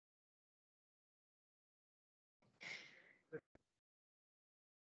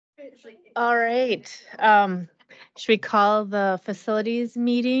All right. Should we call the facilities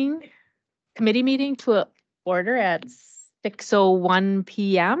committee meeting to order at 6:01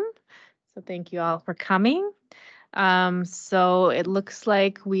 p.m.? So thank you all for coming. So it looks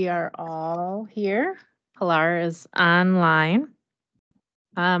like we are all here. Pilar is online.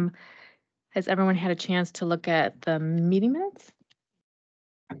 Has everyone had a chance to look at the meeting minutes?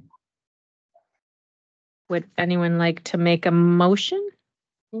 Would anyone like to make a motion?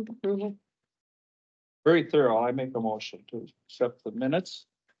 Very thorough. I make a motion to accept the minutes.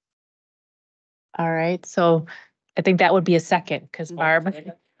 All right, so I think that would be a second because Barb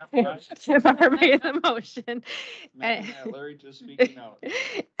made the motion. Larry just speaking out.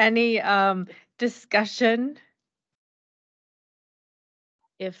 Any discussion?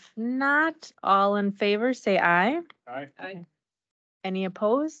 If not, all in favor, say aye. Aye. Any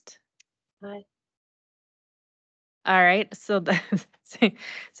opposed? Aye. All right, so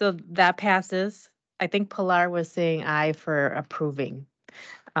so that passes. I think Pilar was saying aye for approving.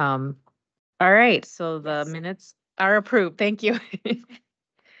 All right, so the minutes are approved. Thank you.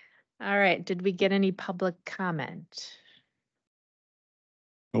 All right, did we get any public comment?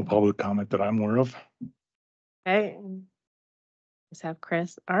 No public comment that I'm aware of. Okay. Let's have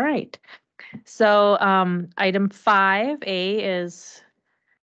Chris. All right. So item 5A is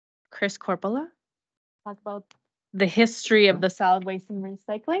Chris Corpola. Talk about the history of the solid waste and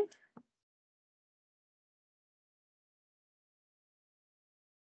recycling.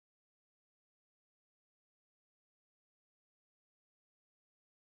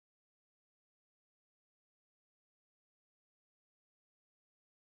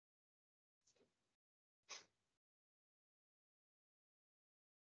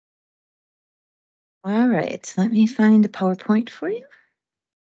 All right, let me find a PowerPoint for you.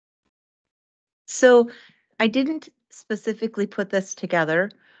 So I didn't specifically put this together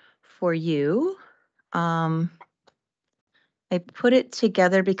for you. I put it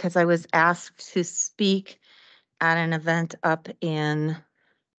together because I was asked to speak at an event up in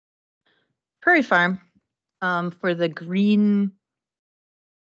Prairie Farm for the green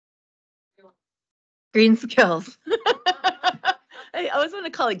skills. I always want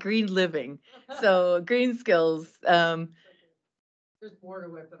to call it green living. So green skills. There's more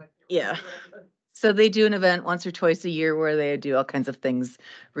to it than yeah. So they do an event once or twice a year where they do all kinds of things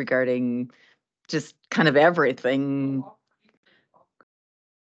regarding just kind of everything.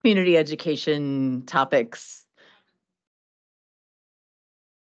 Community education topics.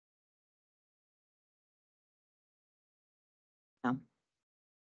 No.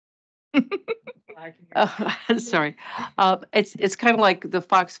 Sorry. It's kind of like the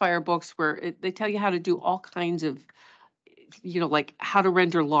Foxfire books where they tell you how to do all kinds of, like how to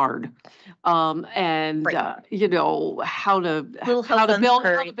render lard, and Right. how to build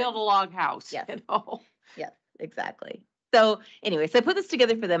a log house. Yes. Yes, exactly. So anyway, so I put this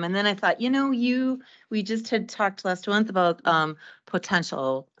together for them, and then I thought, we just had talked last month about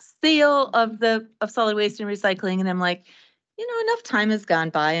potential sale of solid waste and recycling, and I'm like, enough time has gone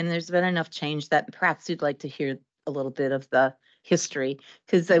by, and there's been enough change that perhaps you'd like to hear a little bit of the history,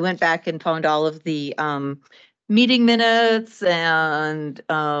 because I went back and found all of the meeting minutes and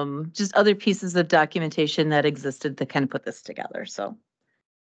just other pieces of documentation that existed to kind of put this together. So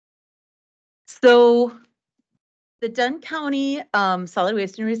the Dunn County Solid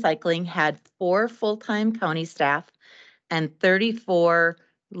Waste and Recycling had 4 full-time county staff and 34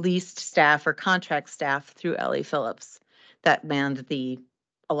 leased staff or contract staff through L.A. Phillips that manned a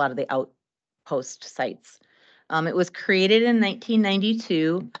lot of the outpost sites. It was created in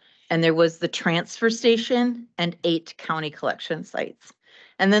 1992, and there was the transfer station and 8 county collection sites.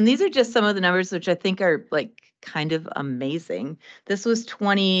 And then these are just some of the numbers, which I think are like kind of amazing. This was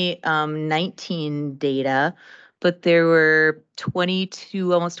 2019 data, but there were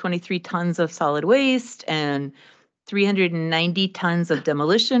 22, almost 23 tons of solid waste and 390 tons of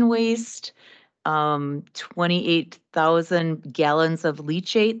demolition waste, 28,000 gallons of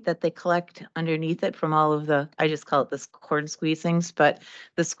leachate that they collect underneath it from all of I just call it the corn squeezings, but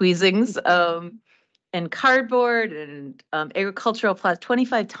the squeezings, and cardboard and agricultural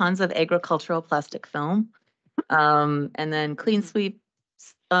 25 tons of agricultural plastic film, and then clean sweep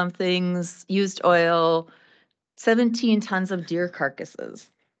things, used oil, 17 tons of deer carcasses.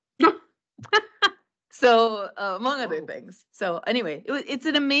 So among other things. So anyway, it's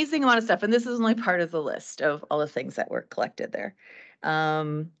an amazing amount of stuff. And this is only part of the list of all the things that were collected there.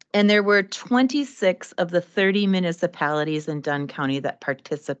 And there were 26 of the 30 municipalities in Dunn County that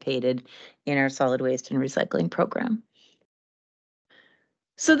participated in our solid waste and recycling program.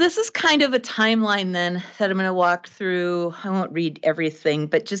 So this is kind of a timeline then that I'm going to walk through. I won't read everything,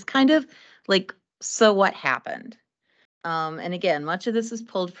 but just kind of like, so what happened? And again, much of this is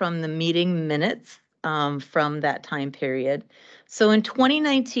pulled from the meeting minutes from that time period. So in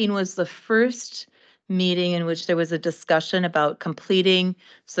 2019 was the first meeting in which there was a discussion about completing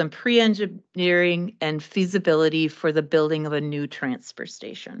some pre-engineering and feasibility for the building of a new transfer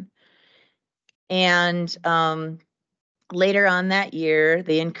station. And later on that year,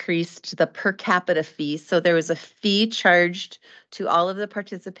 they increased the per capita fee. So there was a fee charged to all of the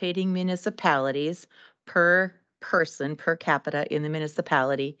participating municipalities per person, per capita in the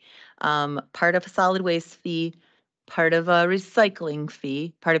municipality. Part of a solid waste fee, part of a recycling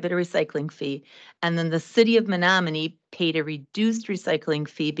fee, part of it a recycling fee. And then the city of Menominee paid a reduced recycling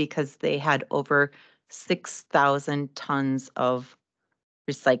fee because they had over 6,000 tons of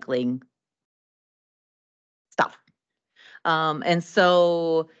recycling stuff. And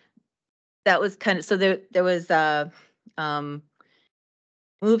so that was kind of, so there was a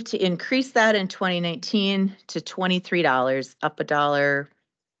move to increase that in 2019 to $23, up $1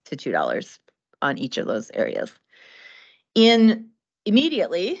 to $2 on each of those areas.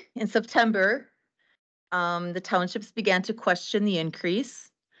 Immediately in September, the townships began to question the increase.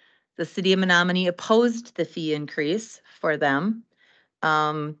 The city of Menominee opposed the fee increase for them.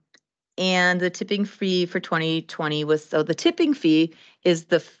 And the tipping fee for 2020 was, so the tipping fee is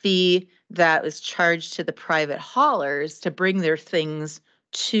the fee that was charged to the private haulers to bring their things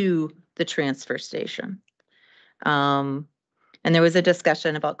to the transfer station. And there was a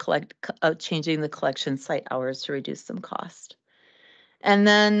discussion about changing the collection site hours to reduce some cost. And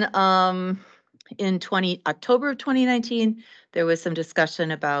then in October of 2019, there was some discussion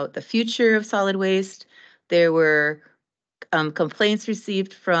about the future of solid waste. There were complaints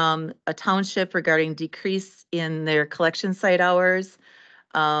received from a township regarding decrease in their collection site hours.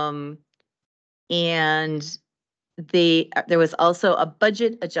 And there was also a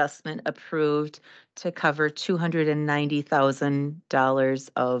budget adjustment approved to cover $290,000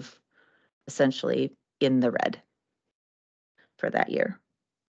 of essentially in the red for that year.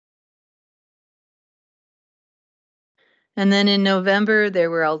 And then in November, there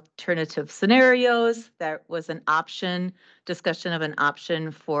were alternative scenarios. There was an option, discussion of an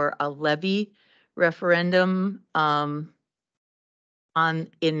option for a levy referendum in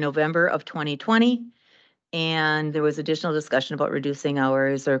November of 2020. And there was additional discussion about reducing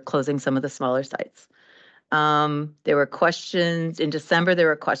hours or closing some of the smaller sites. There were questions in December. There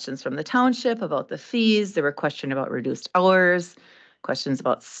were questions from the township about the fees. There were questions about reduced hours, questions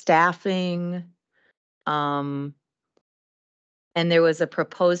about staffing. And there was a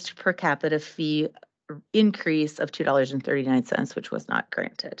proposed per capita fee increase of $2.39, which was not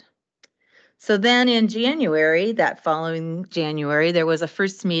granted. So then in January, that following January, there was a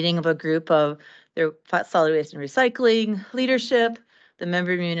first meeting of a group of their solid waste and recycling leadership, the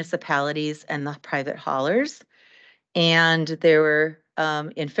member municipalities, and the private haulers. And there were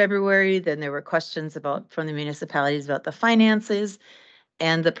in February, then there were questions from the municipalities about the finances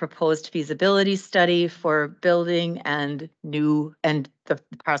and the proposed feasibility study for building and the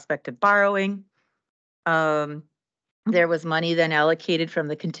prospect of borrowing. There was money then allocated from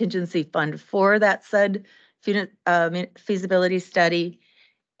the contingency fund for that said feasibility study.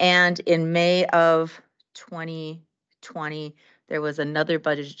 And in May of 2020, there was another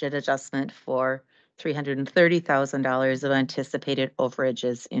budget adjustment for $330,000 of anticipated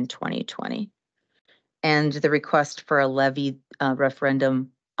overages in 2020. And the request for a levy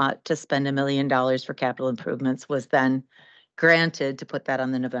referendum to spend $1 million for capital improvements was then granted to put that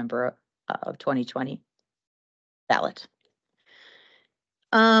on the November of 2020 ballot.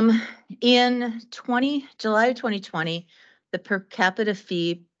 In July of 2020, the per capita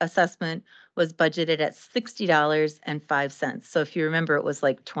fee assessment was budgeted at $60.05. So if you remember, it was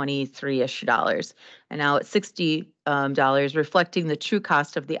like $23-ish, and now it's $60, reflecting the true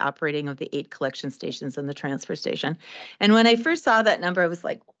cost of the operating of the 8 collection stations and the transfer station. And when I first saw that number, I was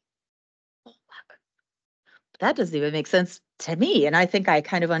like, that doesn't even make sense to me. And I think I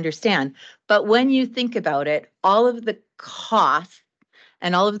kind of understand. But when you think about it, all of the costs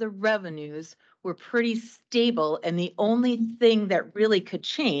and all of the revenues were pretty stable. And the only thing that really could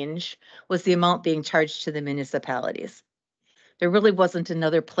change was the amount being charged to the municipalities. There really wasn't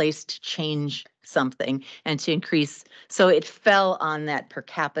another place to change something and to increase. So it fell on that per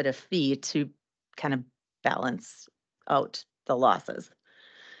capita fee to kind of balance out the losses.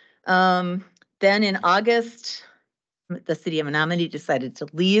 Then in August, the city of Menominee decided to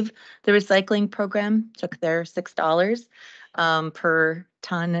leave the recycling program, took their $6 per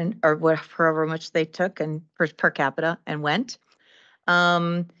ton or however much they took and per capita and went.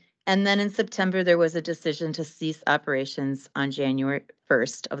 And then in September, there was a decision to cease operations on January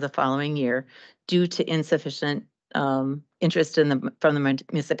 1st of the following year due to insufficient interest from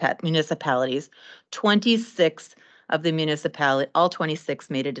the municipalities. 26 of the all 26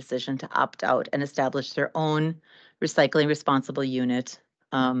 made a decision to opt out and establish their own recycling responsible unit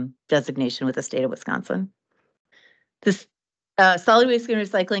designation with the state of Wisconsin. This solid waste and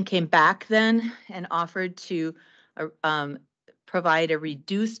recycling came back then and offered to provide a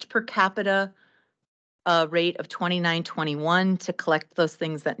reduced per capita rate of $29.21 to collect those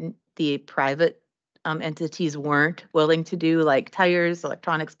things that the private entities weren't willing to do, like tires,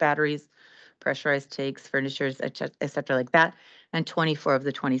 electronics, batteries, pressurized tanks, furnitures, et cetera, like that. And 24 of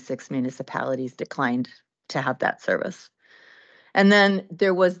the 26 municipalities declined to have that service. And then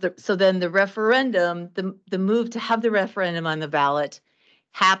there was the referendum, the move to have the referendum on the ballot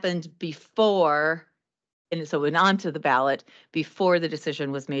happened before, and so went on to the ballot before the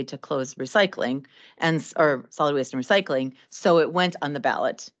decision was made to close recycling or solid waste and recycling. So it went on the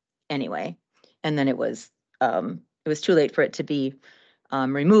ballot anyway. And then it was too late for it to be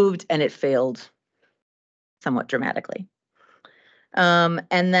removed, and it failed somewhat dramatically. And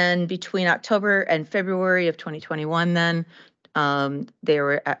then between October and February of 2021, then there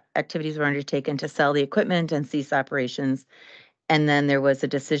were activities were undertaken to sell the equipment and cease operations. And then there was a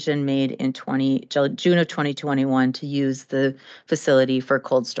decision made in June of 2021 to use the facility for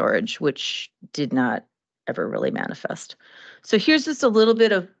cold storage, which did not ever really manifest. So here's just a little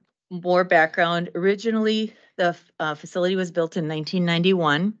bit of more background. Originally, the facility was built in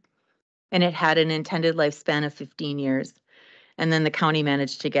 1991, and it had an intended lifespan of 15 years. And then the county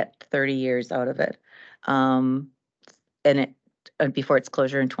managed to get 30 years out of it. Before its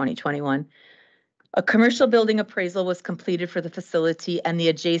closure in 2021. A commercial building appraisal was completed for the facility and the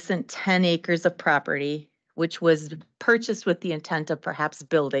adjacent 10 acres of property, which was purchased with the intent of perhaps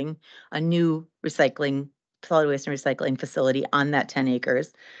building a new solid waste and recycling facility on that 10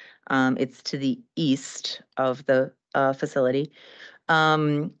 acres. It's to the east of the facility.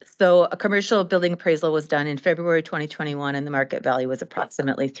 So a commercial building appraisal was done in February 2021, and the market value was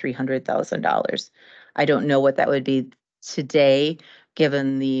approximately $300,000. I don't know what that would be today,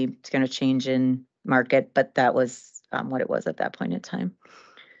 given the kind of change in market, but that was what it was at that point in time.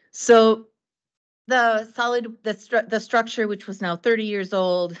 So the structure, which was now 30 years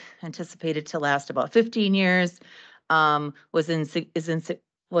old, anticipated to last about 15 years, was in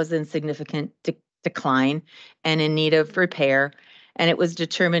significant decline and in need of repair. And it was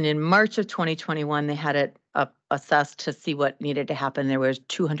determined in March of 2021, they had it assessed to see what needed to happen. There was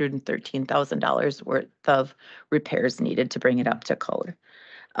 $213,000 worth of repairs needed to bring it up to code.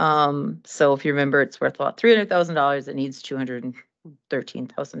 So if you remember, it's worth about $300,000. It needs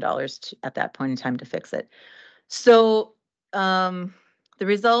 $213,000 at that point in time to fix it. So the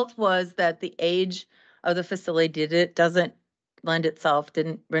result was that the age of the facility didn't lend itself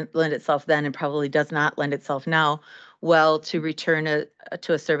then, and probably does not lend itself now well to return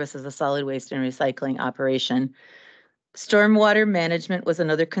to a service as a solid waste and recycling operation. Stormwater management was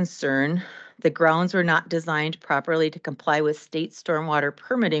another concern. The grounds were not designed properly to comply with state stormwater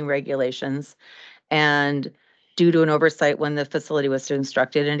permitting regulations, and due to an oversight when the facility was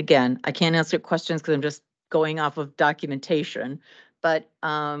constructed. And again, I can't answer questions because I'm just going off of documentation, but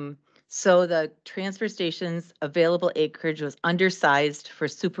so the transfer station's available acreage was undersized for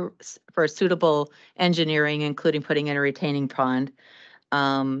suitable engineering, including putting in a retaining pond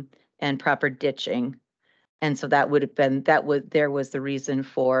and proper ditching. And so that would have been, there was the reason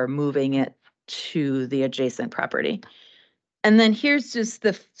for moving it to the adjacent property. And then here's just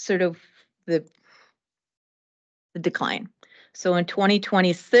the sort of the decline. So in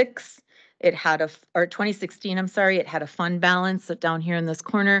 2026, it had or 2016, I'm sorry, it had a fund balance down here in this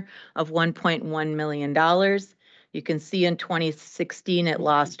corner of $1.1 million. You can see in 2016, it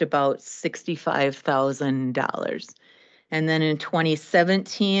lost about $65,000. And then in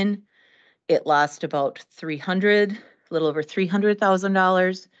 2017, it lost about a little over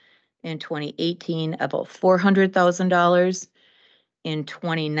 $300,000. In 2018, about $400,000. In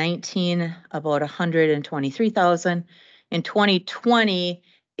 2019, about $123,000. In 2020,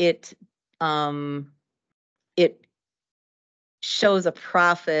 it shows a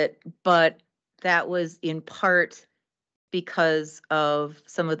profit, but that was in part because of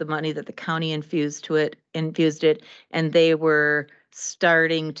some of the money that the county infused it, and they were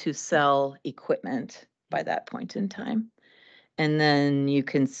starting to sell equipment by that point in time. And then you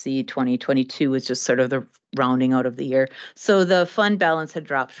can see 2022 was just sort of the rounding out of the year. So the fund balance had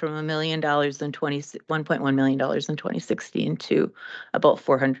dropped from $1 million in $1.1 million in 2016 to about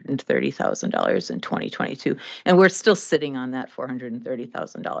 $430,000 in 2022. And we're still sitting on that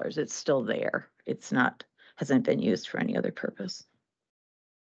 $430,000. It's still there. It's not, hasn't been used for any other purpose.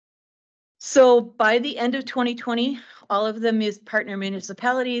 So by the end of 2020, all of the partner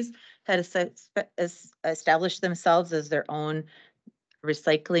municipalities had established themselves as their own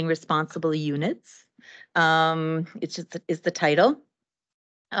recycling responsible units. It's just is the title.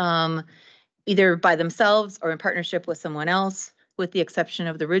 Either by themselves or in partnership with someone else, with the exception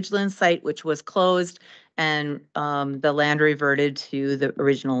of the Ridgeland site, which was closed, and the land reverted to the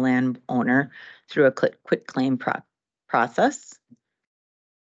original landowner through a quit claim process.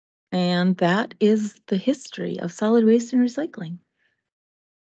 And that is the history of solid waste and recycling.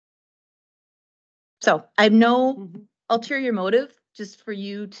 So I have no ulterior motive, just for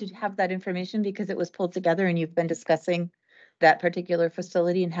you to have that information because it was pulled together and you've been discussing that particular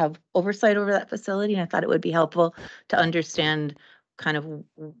facility and have oversight over that facility. And I thought it would be helpful to understand kind of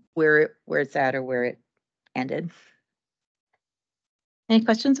where it's at or where it ended. Any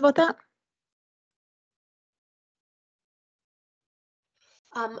questions about that?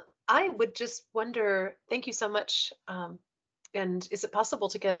 I would just wonder, thank you so much. And is it possible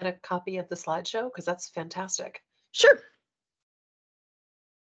to get a copy of the slideshow? Because that's fantastic. Sure.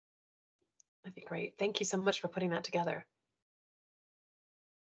 That'd be great. Thank you so much for putting that together.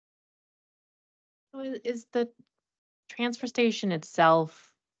 Is the transfer station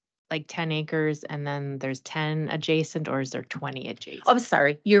itself like 10 acres and then there's 10 adjacent, or is there 20 adjacent? Oh, I'm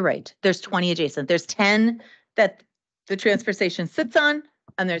sorry. You're right. There's 20 adjacent. There's 10 that the transfer station sits on,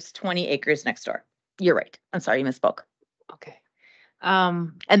 and there's 20 acres next door. You're right. I'm sorry, you misspoke. Okay.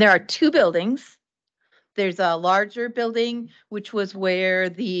 And there are two buildings. There's a larger building, which was where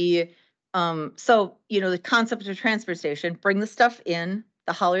the, so, the concept of a transfer station, bring the stuff in,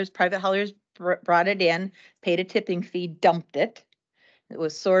 the haulers, private haulers brought it in, paid a tipping fee, dumped it. It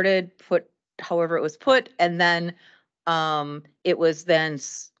was sorted, put however it was put, and then it was then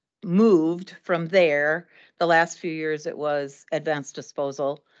moved from there. The last few years it was Advanced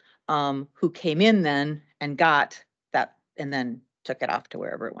Disposal, who came in then and got that and then took it off to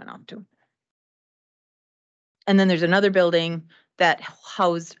wherever it went on to. And then there's another building that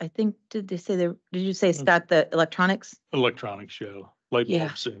housed, I think, did you say, Scott, the electronics? Electronics, yeah, light Yeah.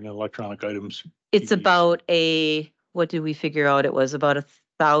 bulbs and electronic items. It's TVs. about what did we figure out? It was about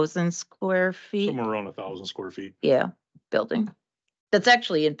 1,000 square feet. Somewhere around 1,000 square feet. Yeah, building. That's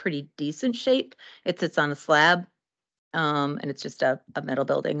actually in pretty decent shape. It sits on a slab. And it's just a metal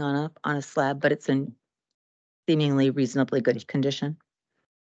building on a slab, but it's in seemingly reasonably good condition.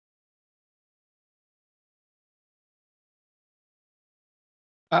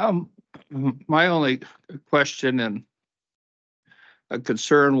 My only question and a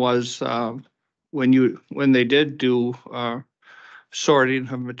concern was, when they did do, sorting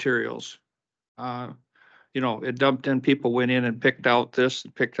of materials, it dumped in, people went in and picked out this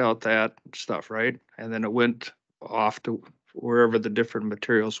and picked out that stuff, right? And then it went off to wherever the different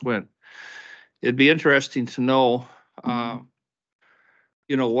materials went. It'd be interesting to know,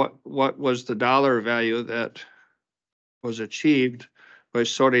 what was the dollar value that was achieved by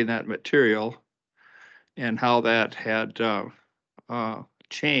sorting that material and how that had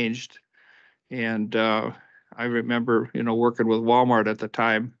changed. And I remember, working with Walmart at the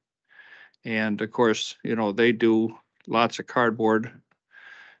time. And of course, they do lots of cardboard.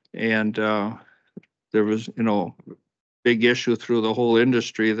 And there was, big issue through the whole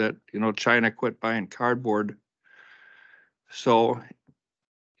industry that, China quit buying cardboard. So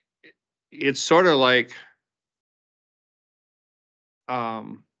it's sort of like,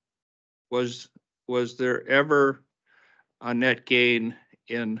 was there ever a net gain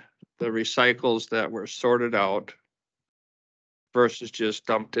in the recycles that were sorted out versus just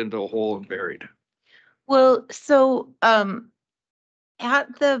dumped into a hole and buried? Well, so at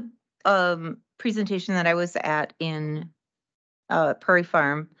the presentation that I was at in Prairie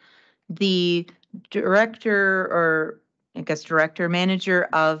Farm, the director manager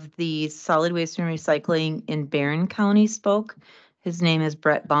of the solid waste and recycling in Barron County spoke. His name is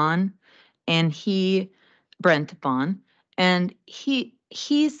Brent Bond, and he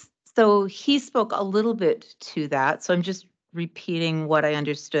spoke a little bit to that. So I'm just repeating what I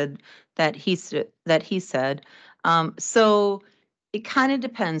understood that he said. So it kind of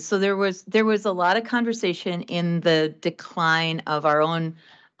depends. So there was a lot of conversation in the decline of our own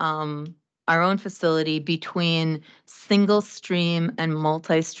our own facility between single stream and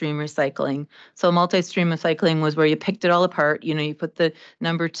multi-stream recycling. So multi-stream recycling was where you picked it all apart. You know, you put the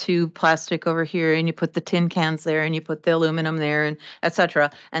number 2 plastic over here and you put the tin cans there and you put the aluminum there and et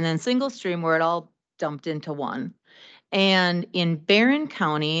cetera. And then single stream where it all dumped into one. And in Barron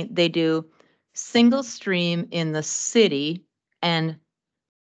County, they do single stream in the city and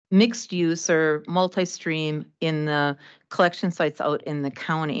mixed use or multi-stream in the collection sites out in the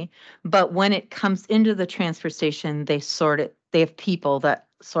county. But when it comes into the transfer station, they sort it, they have people that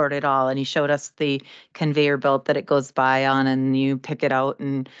sort it all. And he showed us the conveyor belt that it goes by on, and you pick it out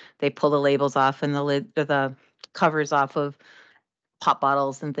and they pull the labels off and the lid, or the covers off of pop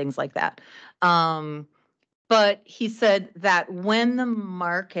bottles and things like that. But he said that when the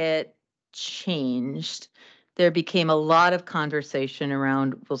market changed, there became a lot of conversation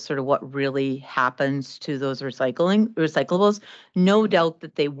around, well, sort of what really happens to those recyclables. No doubt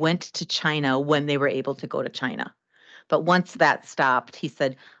that they went to China when they were able to go to China. But once that stopped, he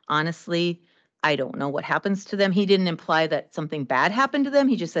said, honestly, I don't know what happens to them. He didn't imply that something bad happened to them.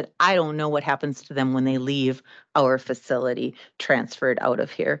 He just said, I don't know what happens to them when they leave our facility transferred out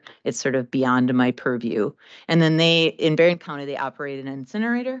of here. It's sort of beyond my purview. And then in Barron County, they operate an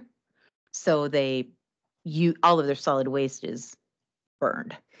incinerator. So all of their solid waste is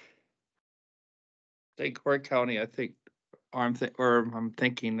burned. St. Croix County, I think, I'm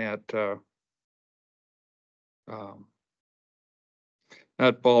thinking that,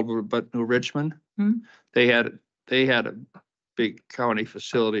 not Baldwin, but New Richmond. Hmm. They had a big county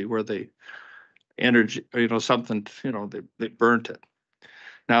facility where they energy, something, they burnt it.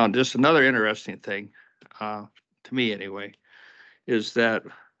 Now, just another interesting thing, to me anyway, is that,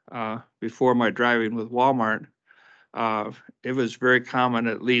 before my driving with Walmart, it was very common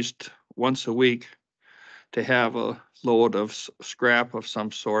at least once a week to have a load of scrap of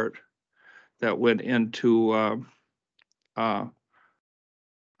some sort that went into,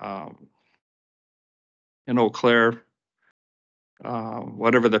 in Eau Claire,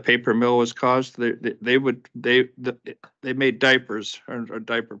 whatever the paper mill was caused, they made diapers or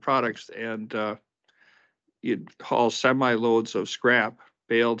diaper products, and you'd haul semi loads of scrap,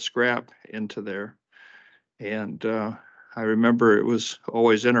 baled scrap into there. And I remember it was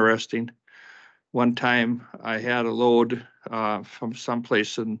always interesting. One time I had a load from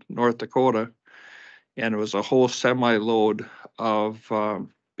someplace in North Dakota, and it was a whole semi load of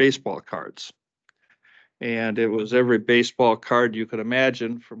baseball cards. And it was every baseball card you could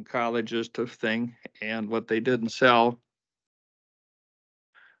imagine, from colleges to thing. And what they didn't sell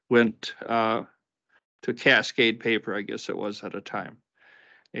went to Cascade paper, I guess it was at a time.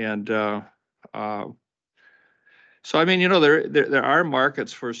 And so, I mean, there are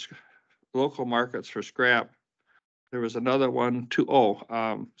markets for local markets for scrap. There was another one too.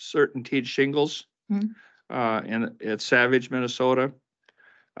 Certainty Shingles, at Savage, Minnesota.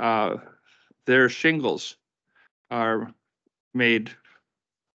 Their shingles are made,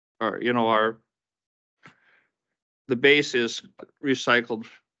 the base is recycled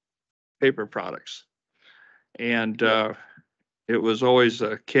paper products. And it was always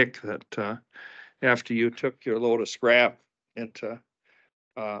a kick that after you took your load of scrap into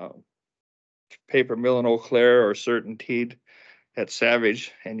paper mill in Eau Claire or Certainty at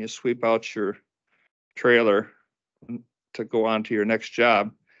Savage, and you sweep out your trailer to go on to your next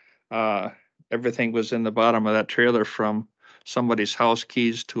job, everything was in the bottom of that trailer, from somebody's house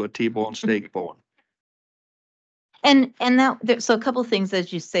keys to a T-bone steak bone. And so a couple of things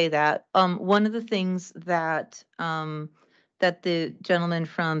as you say that. One of the things that that the gentleman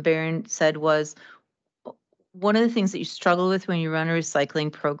from Barron said was, one of the things that you struggle with when you run a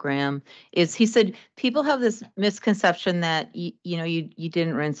recycling program is, he said, people have this misconception that you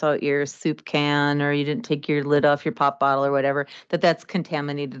didn't rinse out your soup can, or you didn't take your lid off your pop bottle or whatever, that's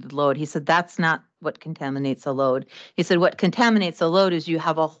contaminated the load. He said that's not what contaminates a load. He said what contaminates a load is you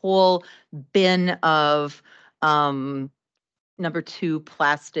have a whole bin of number 2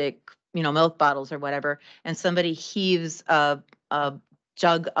 plastic, milk bottles or whatever, and somebody heaves a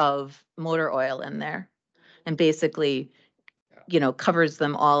jug of motor oil in there and basically, covers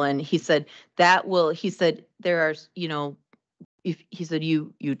them all. And he said there are, he said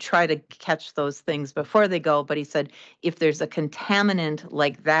you try to catch those things before they go, but he said if there's a contaminant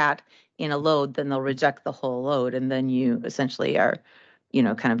like that in a load, then they'll reject the whole load, and then you essentially are,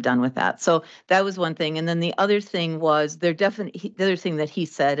 kind of done with that. So that was one thing. And then the other thing was, the other thing that he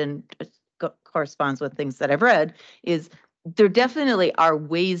said, and corresponds with things that I've read, is there definitely are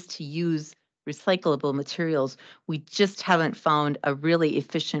ways to use recyclable materials. We just haven't found a really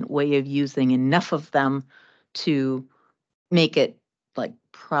efficient way of using enough of them to make it like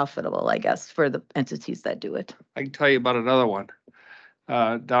profitable, I guess, for the entities that do it. I can tell you about another one,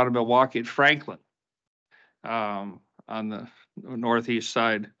 down in Milwaukee, at Franklin, on the northeast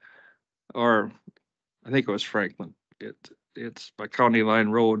side, or I think it was Franklin. It's by County Line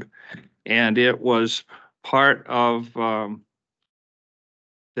Road, and it was part of,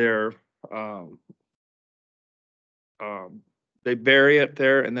 their, they bury it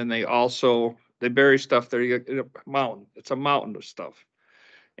there, and then they bury stuff there. Mountain. It's a mountain of stuff,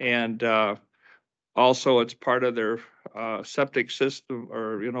 and also it's part of their septic system,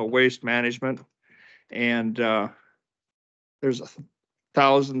 or waste management. And there's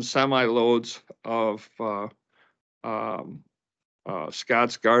 1,000 semi loads of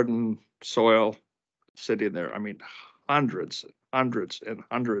Scott's Garden soil sitting there. I mean, hundreds and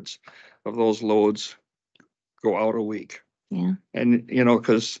hundreds of those loads go out a week. Yeah. And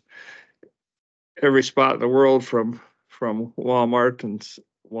because every spot in the world, from Walmart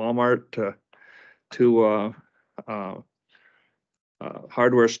to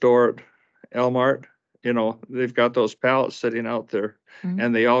hardware store, Elmart, they've got those pallets sitting out there, Mhm.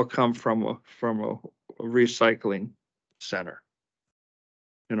 and they all come from a recycling center.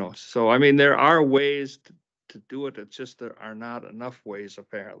 So I mean, there are ways to do it. It's just there are not enough ways,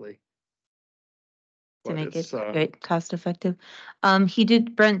 apparently. To But make it's, it great cost effective.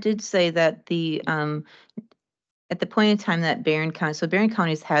 Brent did say that at the point in time that Barron County, so Barron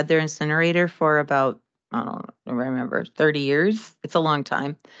County's had their incinerator for about, I don't remember, 30 years. It's a long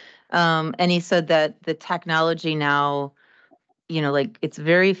time. And he said that the technology now, like it's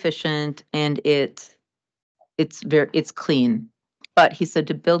very efficient and it's clean. But he said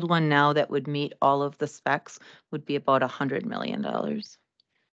to build one now that would meet all of the specs would be about $100 million.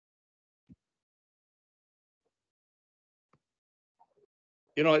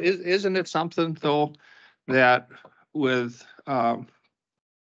 isn't it something though that with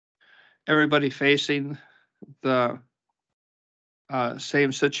everybody facing the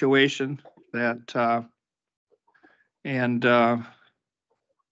same situation, that and I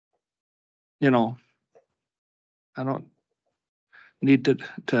don't need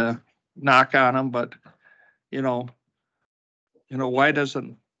to knock on them, but why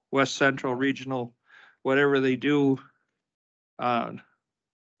doesn't West Central Regional, whatever they do, tell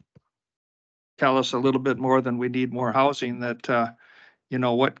us a little bit more than we need more housing? That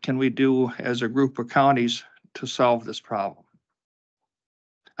what can we do as a group of counties to solve this problem?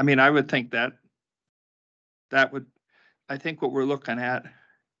 I mean, I would think that would, I think what we're looking at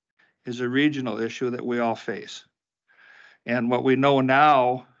is a regional issue that we all face. And what we know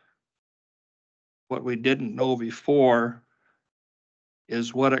now, what we didn't know before,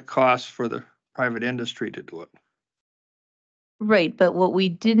 is what it costs for the private industry to do it. Right, but what we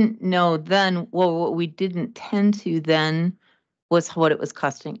didn't know then, what we didn't tend to then was what it was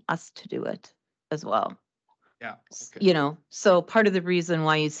costing us to do it as well. Yeah. Okay. So part of the reason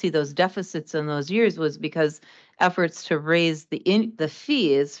why you see those deficits in those years was because efforts to raise the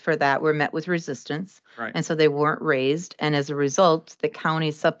fees for that were met with resistance. Right. And so they weren't raised. And as a result, the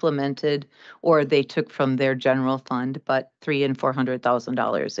county supplemented, or they took from their general fund, but $300,000 and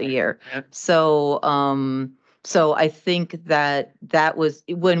 $400,000 a year. And So I think that was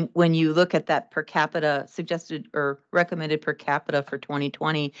when you look at that per capita suggested or recommended per capita for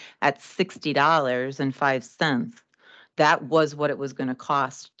 2020 at $60.05, that was what it was going to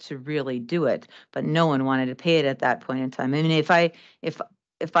cost to really do it. But no one wanted to pay it at that point in time. I mean, if I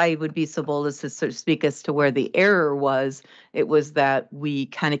would be so bold as to sort of speak as to where the error was, it was that we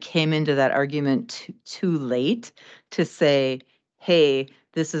kind of came into that argument too late to say, hey,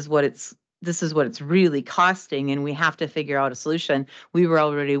 this is what it's really costing, and we have to figure out a solution. We were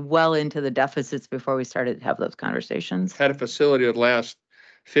already well into the deficits before we started to have those conversations. had a facility that last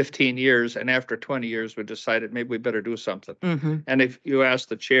 15 years, and after 20 years, we decided maybe we better do something. Mm-hmm. And if you asked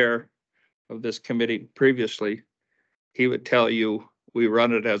the chair of this committee previously, he would tell you we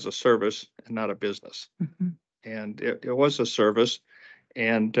run it as a service and not a business. Mm-hmm. And it was a service,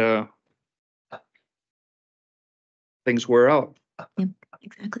 and things wear out. Yep,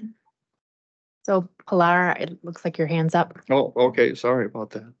 exactly. So Pilar, it looks like your hand's up. Oh, okay. Sorry about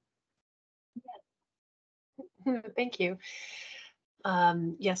that. Thank you.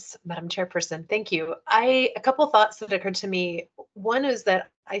 Yes, Madam Chairperson, thank you. A couple thoughts that occurred to me. One is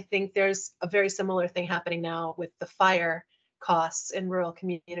that I think there's a very similar thing happening now with the fire costs in rural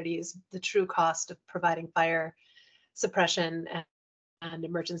communities. The true cost of providing fire suppression and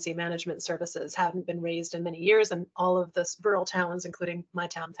emergency management services haven't been raised in many years, and all of the rural towns, including my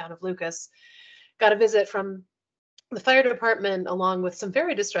town of Lucas, got a visit from the fire department, along with some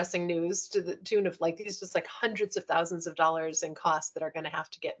very distressing news to the tune of like these just like hundreds of thousands of dollars in costs that are going to have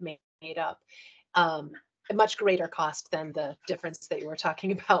to get made up. A much greater cost than the difference that you were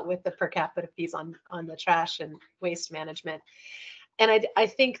talking about with the per capita fees on the trash and waste management. And I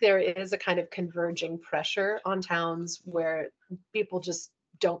think there is a kind of converging pressure on towns where people just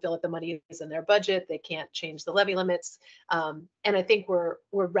don't feel that the money is in their budget. They can't change the levy limits. And I think we're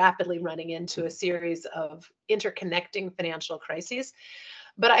rapidly running into a series of interconnecting financial crises.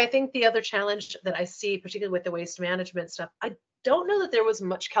 But I think the other challenge that I see, particularly with the waste management stuff, I don't know that there was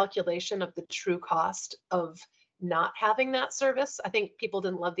much calculation of the true cost of not having that service. I think people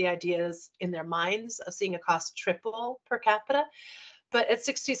didn't love the ideas in their minds of seeing a cost triple per capita. But at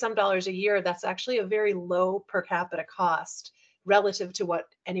 60 some dollars a year, that's actually a very low per capita cost relative to what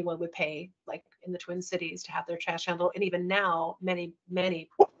anyone would pay, like in the Twin Cities, to have their trash handled. And even now, many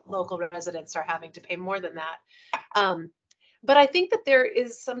local residents are having to pay more than that. But I think that there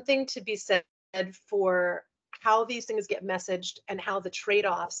is something to be said for how these things get messaged and how the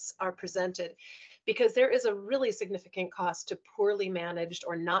trade-offs are presented, because there is a really significant cost to poorly managed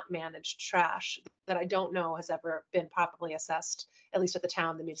or not managed trash that I don't know has ever been properly assessed, at least at the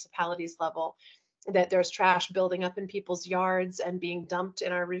town, the municipalities level. That there's trash building up in people's yards and being dumped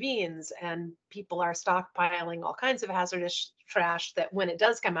in our ravines, and people are stockpiling all kinds of hazardous trash that when it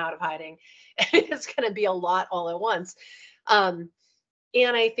does come out of hiding, it's going to be a lot all at once. And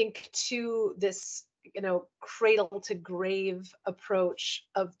I think to this, cradle to grave approach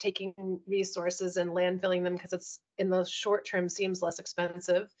of taking resources and landfilling them because it's in the short term seems less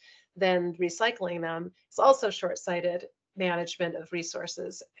expensive than recycling them. It's also short-sighted management of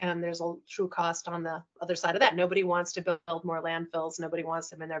resources, and there's a true cost on the other side of that. Nobody wants to build more landfills. Nobody wants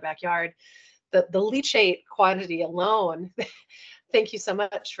them in their backyard. The leachate quantity alone, thank you so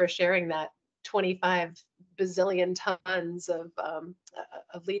much for sharing that, 25 bazillion tons of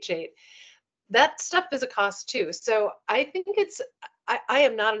leachate. That stuff is a cost too. So I think I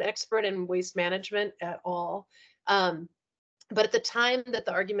am not an expert in waste management at all. But at the time that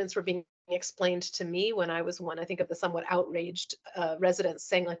the arguments were being explained to me, when I was one, I think, of the somewhat outraged residents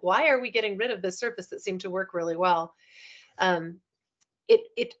saying, like, why are we getting rid of this service that seemed to work really well? I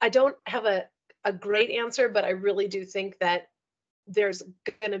don't have a great answer, but I really do think that there's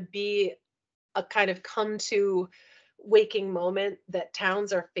going to be a kind of come to waking moment that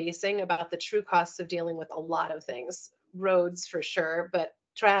towns are facing about the true costs of dealing with a lot of things. Roads for sure, but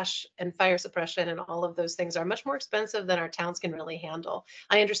trash and fire suppression and all of those things are much more expensive than our towns can really handle.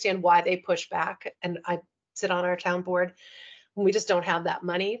 I understand why they push back, and I sit on our town board. We just don't have that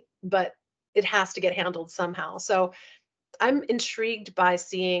money, but it has to get handled somehow. So I'm intrigued by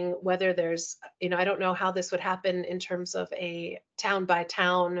seeing whether there's, I don't know how this would happen in terms of a town by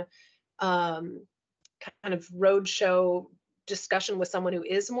town kind of roadshow discussion with someone who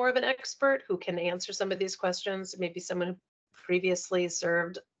is more of an expert, who can answer some of these questions, maybe someone who previously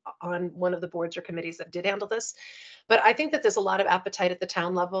served on one of the boards or committees that did handle this. But I think that there's a lot of appetite at the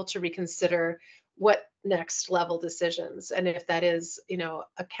town level to reconsider what next level decisions, and if that is,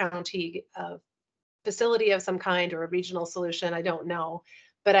 a county facility of some kind or a regional solution, I don't know.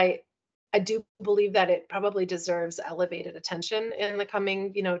 But I do believe that it probably deserves elevated attention in the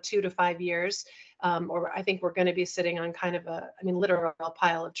coming, 2 to 5 years. Or I think we're going to be sitting on kind of literal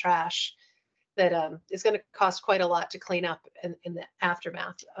pile of trash that is going to cost quite a lot to clean up in the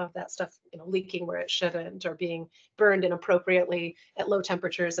aftermath of that stuff, leaking where it shouldn't, or being burned inappropriately at low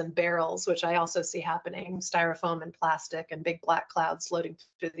temperatures in barrels, which I also see happening, styrofoam and plastic and big black clouds floating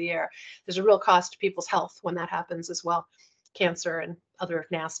through the air. There's a real cost to people's health when that happens as well, cancer and other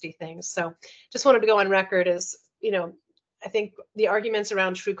nasty things. So just wanted to go on record as, I think the arguments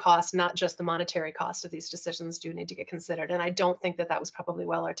around true cost, not just the monetary cost of these decisions, do need to get considered. And I don't think that that was probably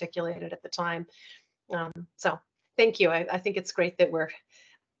well articulated at the time. So thank you. I think it's great that we're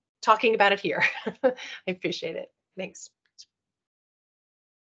talking about it here. I appreciate it. Thanks.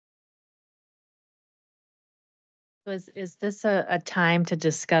 Is this a time to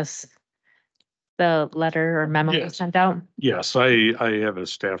discuss the letter or memo you Yes. sent out? Yes, I have a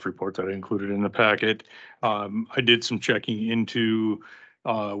staff report that I included in the packet. I did some checking into,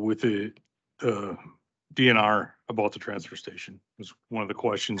 with the DNR about the transfer station. It was one of the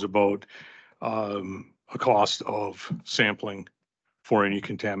questions about, a cost of sampling for any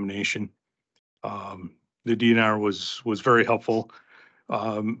contamination. The DNR was very helpful.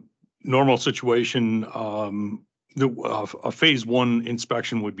 Normal situation, a phase one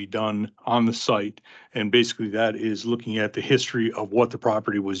inspection would be done on the site. And basically that is looking at the history of what the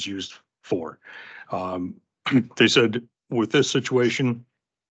property was used for. They said with this situation,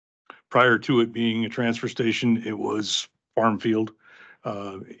 Prior to it being a transfer station, it was farm field.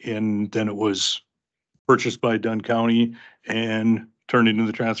 And then it was purchased by Dunn County and turned into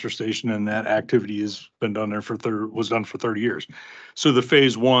the transfer station, and that activity has been done there was done for 30 years. So the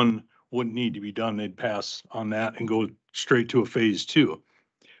phase one wouldn't need to be done. They'd pass on that and go straight to a phase two.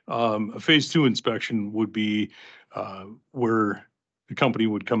 A phase two inspection would be where the company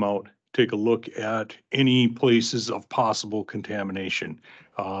would come out, take a look at any places of possible contamination.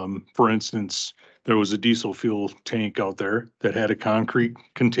 For instance, there was a diesel fuel tank out there that had a concrete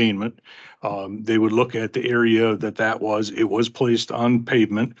containment. They would look at the area it was placed on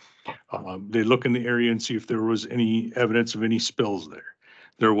pavement. They look in the area and see if there was any evidence of any spills there.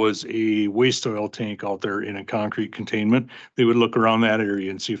 There was a waste oil tank out there in a concrete containment. They would look around that area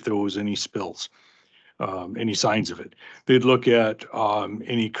and see if there was any spills, any signs of it. They'd look at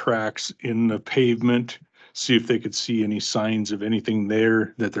any cracks in the pavement, see if they could see any signs of anything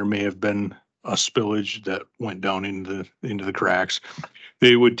there, that there may have been a spillage that went down into the cracks.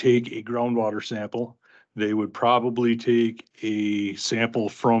 They would take a groundwater sample. They would probably take a sample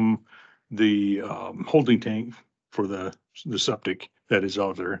from the holding tank for the septic that is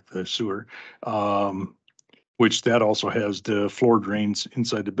out there, the sewer, which that also has the floor drains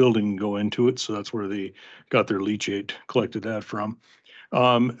inside the building go into it. So that's where they got their leachate, collected that from.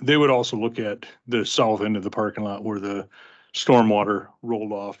 They would also look at the south end of the parking lot where the stormwater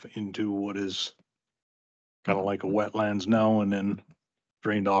rolled off into what is kind of like a wetlands now and then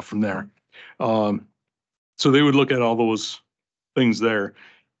drained off from there. So they would look at all those things there.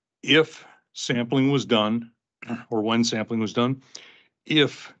 If sampling was done, or when sampling was done,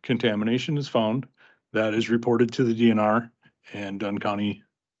 if contamination is found, that is reported to the DNR, and Dunn County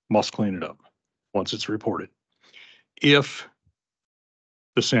must clean it up once it's reported. If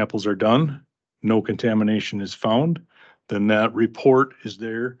the samples are done, no contamination is found, then that report is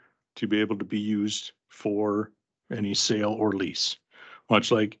there to be able to be used for any sale or lease.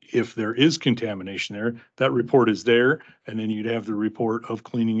 Much like if there is contamination there, that report is there, and then you'd have the report of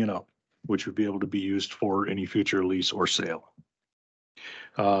cleaning it up, which would be able to be used for any future lease or sale.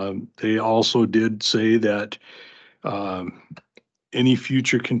 They also did say that any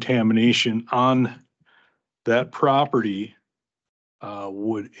future contamination on that property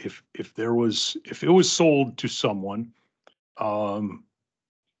would, if it was sold to someone,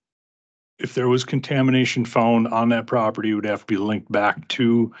 if there was contamination found on that property, it would have to be linked back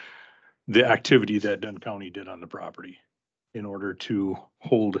to the activity that Dunn County did on the property in order to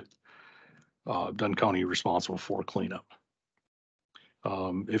hold Dunn County responsible for cleanup.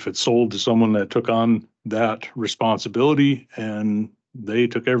 If it's sold to someone that took on that responsibility and they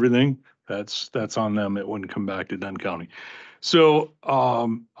took everything, that's on them. It wouldn't come back to Dunn County. So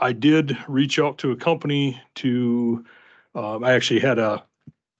I did reach out to a company to, I actually had a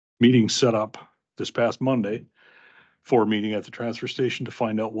meeting set up this past Monday for a meeting at the transfer station to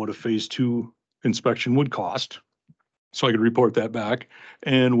find out what a phase two inspection would cost, so I could report that back.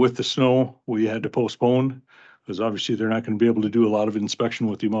 And with the snow, we had to postpone, because obviously they're not going to be able to do a lot of inspection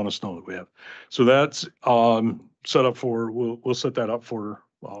with the amount of snow that we have. So that's set up for, we'll set that up for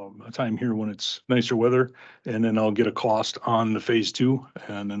a time here when it's nicer weather, and then I'll get a cost on the phase two,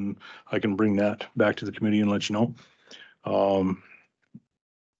 and then I can bring that back to the committee and let you know.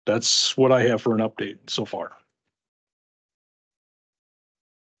 That's what I have for an update so far.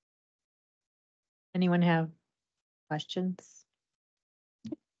 Anyone have questions?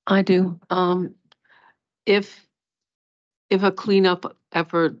 I do. If a cleanup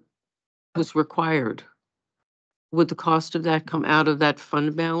effort was required, would the cost of that come out of that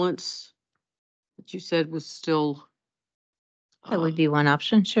fund balance that you said was still? That would be one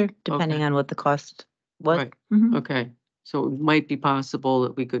option, sure, depending on what the cost was. Right. Mhm. Okay, so it might be possible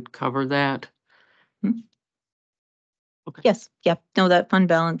that we could cover that. Yes, yeah, no, that fund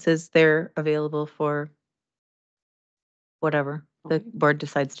balance is there available for whatever the Okay. board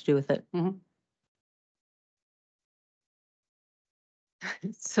decides to do with it.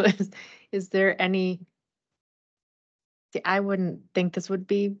 So is there any, see, I wouldn't think this would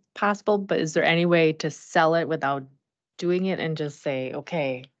be possible, but is there any way to sell it without doing it and just say,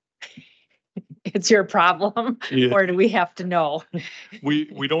 okay, it's your problem? Yeah. Or do we have to know?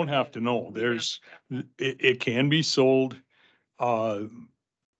 We don't have to know. It can be sold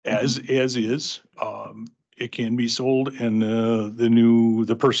as is. It can be sold, and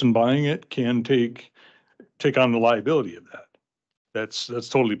the person buying it can take on the liability of that. That's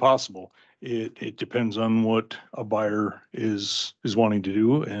totally possible. It depends on what a buyer is wanting to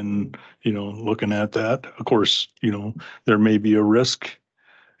do, and looking at that. Of course, there may be a risk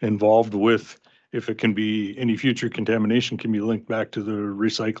involved with if it can be, any future contamination can be linked back to the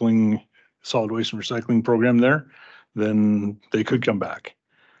recycling, solid waste and recycling program there, then they could come back.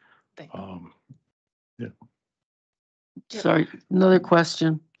 Um, Sorry, another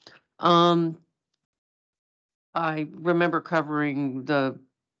question. I remember covering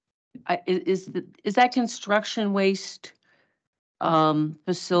is that construction waste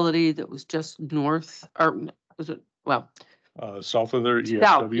facility that was just north, or was it, well, South of there,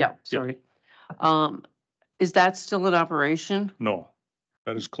 south, ESW? yeah, sorry. Is that still in operation? No,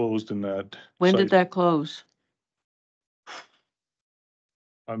 that is closed in that. When did site. that close?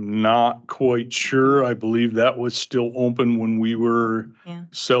 I'm not quite sure. I believe that was still open when we were Yeah.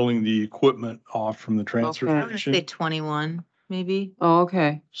 selling the equipment off from the transfer Okay. I want to say station. 21, maybe. Oh,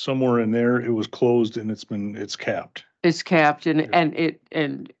 okay. Somewhere in there, it was closed and it's capped. It's capped Yeah.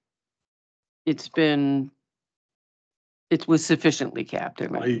 and it was sufficiently capped. I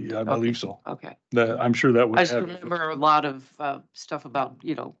Okay. believe so. Okay. That, I'm sure that would I just have. remember a lot of stuff about,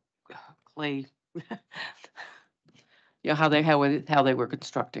 clay. How they were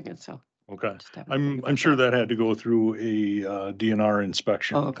constructing it, so. Okay. just happened to think I'm about sure that had to go through a DNR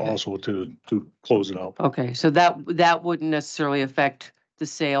inspection Oh, okay. also to close it out. Okay, so that wouldn't necessarily affect the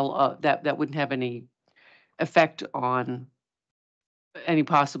sale, that wouldn't have any effect on any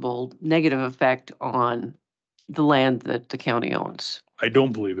possible negative effect on the land that the county owns. I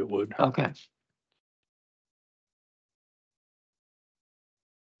don't believe it would. Okay.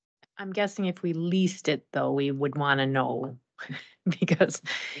 I'm guessing if we leased it though, we would want to know because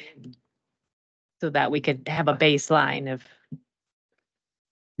so that we could have a baseline of,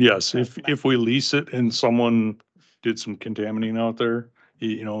 Yes, if we lease it and someone did some contaminating out there,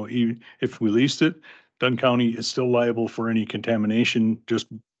 if we leased it, Dunn County is still liable for any contamination, just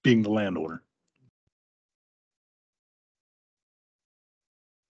being the landowner.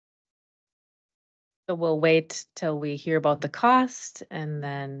 so we'll wait till we hear about the cost and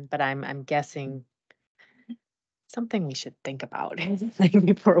then, but I'm guessing something we should think about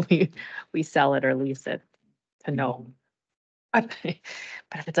before we sell it or lease it to know. But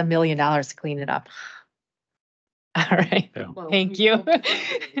if it's $1 million to clean it up. All right, Yeah. thank you.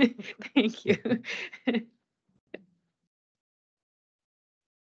 Thank you.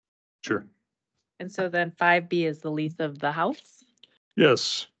 Sure. And so then 5B is the lease of the house.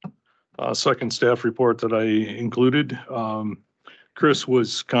 Yes. Second staff report that I included. Chris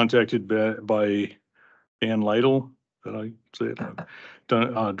was contacted by Dan Lytle, did I say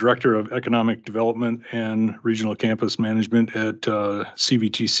it? Director of Economic Development and Regional Campus Management at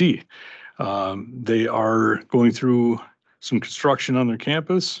CVTC. They are going through some construction on their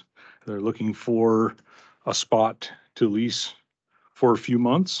campus. They're looking for a spot to lease for a few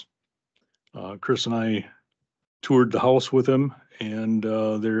months. Chris and I toured the house with them, and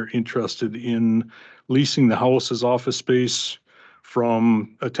they're interested in leasing the house as office space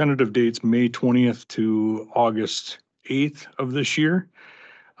from a tentative dates May 20th to August 8th of this year.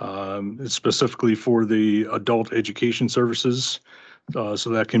 Specifically for the adult education services. So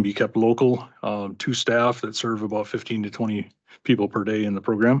that can be kept local, 2 staff that serve about 15 to 20 people per day in the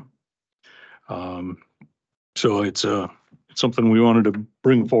program. So it's something we wanted to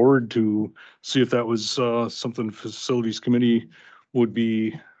bring forward to see if that was something facilities committee would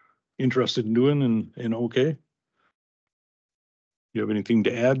be interested in doing and okay. You have anything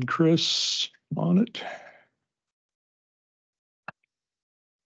to add, Chris, on it?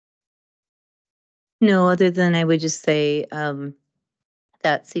 No, other than I would just say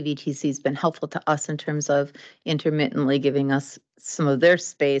that CVTC has been helpful to us in terms of intermittently giving us some of their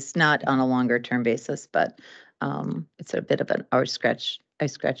space, not on a longer term basis, but it's a bit of an I scratch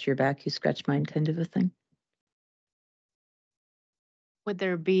your back, you scratch mine kind of a thing. Would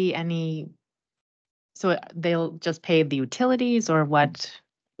there be any, so they'll just pay the utilities or what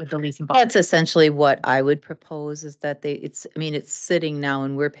with the leasing? That's essentially what I would propose is that it's sitting now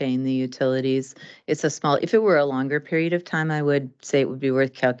and we're paying the utilities. It's a small, if it were a longer period of time, I would say it would be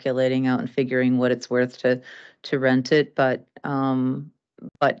worth calculating out and figuring what it's worth to rent it. But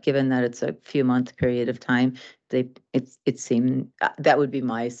given that it's a few month period of time, it seemed, that would be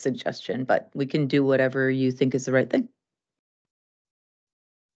my suggestion, but we can do whatever you think is the right thing.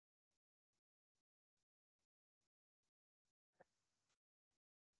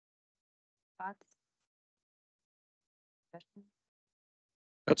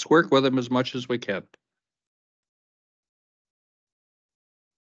 Let's work with them as much as we can.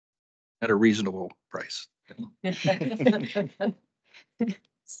 At a reasonable price.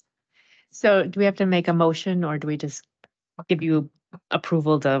 So do we have to make a motion or do we just give you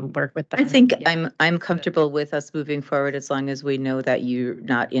approval to work with them. I think Yeah. I'm comfortable with us moving forward as long as we know that you're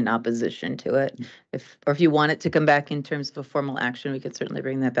not in opposition to it. Or if you want it to come back in terms of a formal action, we could certainly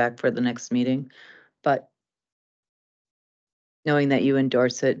bring that back for the next meeting. But knowing that you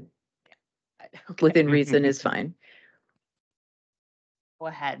endorse it Okay, within reason is fine. go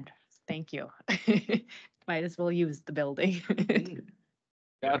ahead. Thank you. Might as well use the building.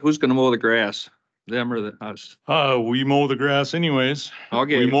 God, who's gonna mow the grass? Them or us? We mow the grass anyways. We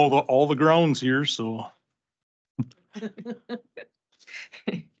Okay, mow all the grounds here, so.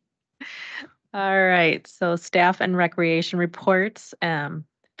 All right, so staff and recreation reports, Fair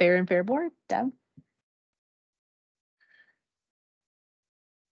and Fair Board, Deb?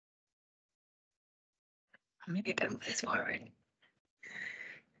 Maybe I can move this forward.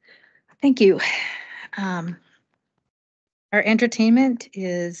 Thank you. Um, Our entertainment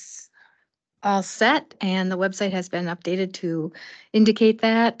is all set and the website has been updated to indicate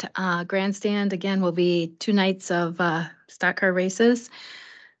that. Grandstand, again, will be 2 nights of stock car races,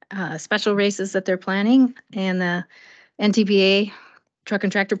 special races that they're planning. And the NTPA Truck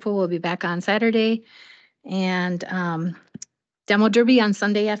and Tractor Pull will be back on Saturday. And Demo Derby on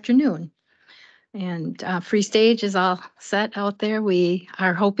Sunday afternoon. And free stage is all set out there. We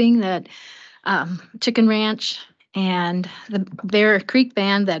are hoping that Chicken Ranch and the Bear Creek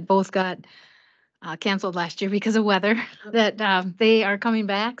Band that both got canceled last year because of weather, that they are coming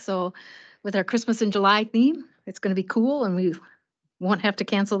back. So with our Christmas in July theme, it's going to be cool and we won't have to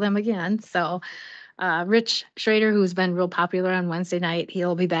cancel them again. So Rich Schrader, who's been real popular on Wednesday night,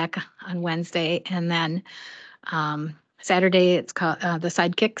 he'll be back on Wednesday. And then Saturday, it's called the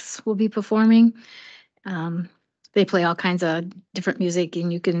Sidekicks will be performing. They play all kinds of different music,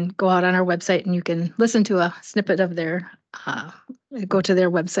 and you can go out on our website and you can listen to a snippet of their, go to their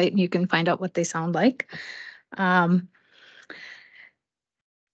website and you can find out what they sound like. And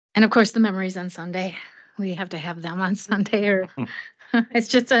of course, the memories on Sunday. We have to have them on Sunday, or it's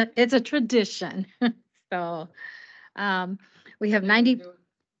just it's a tradition. So we have 90.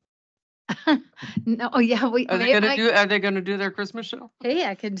 No, oh yeah, Are they gonna do their Christmas show? Hey,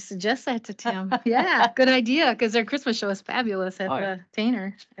 I could suggest that to Tim. Yeah, good idea, because their Christmas show is fabulous at Oh, yeah. the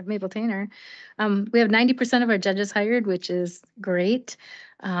Tanner, at Maple Tanner. We have 90% of our judges hired, which is great.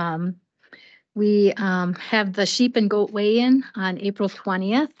 We have the sheep and goat weigh-in on April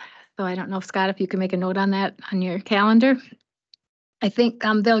 20th. So I don't know, Scott, if you can make a note on that on your calendar. I think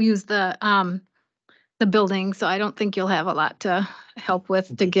they'll use the building, so I don't think you'll have a lot to help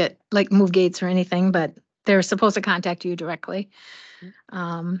with to get, like, move gates or anything, but they're supposed to contact you directly.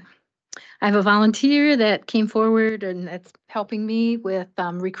 I have a volunteer that came forward and it's helping me with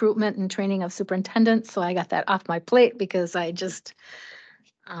recruitment and training of superintendents, so I got that off my plate because I just,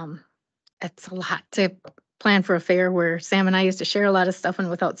 it's a lot to plan for a fair where Sam and I used to share a lot of stuff, and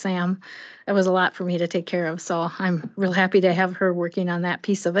without Sam, it was a lot for me to take care of, so I'm real happy to have her working on that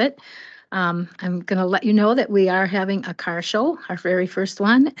piece of it. I'm gonna let you know that we are having a car show, our very first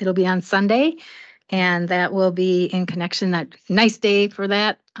one. It'll be on Sunday. And that will be in connection, that nice day for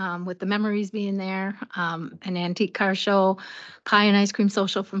that, with the memories being there, an antique car show, pie and ice cream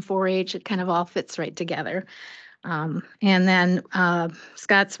social from 4-H. It kind of all fits right together. And then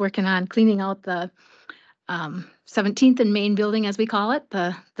Scott's working on cleaning out the 17th and Main building, as we call it,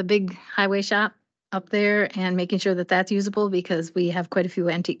 the big highway shop up there, and making sure that that's usable because we have quite a few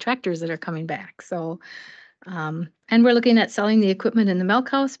antique tractors that are coming back. So, and we're looking at selling the equipment in the milk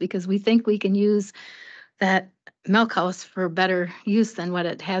house because we think we can use that milk house for better use than what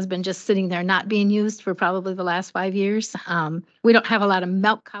it has been just sitting there not being used for probably the last 5 years. We don't have a lot of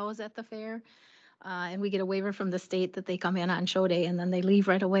milk cows at the fair. And we get a waiver from the state that they come in on show day and then they leave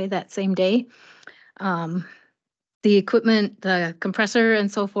right away that same day. The equipment, the compressor and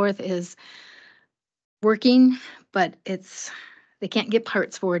so forth is working, but they can't get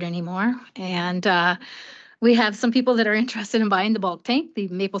parts for it anymore. And we have some people that are interested in buying the bulk tank, the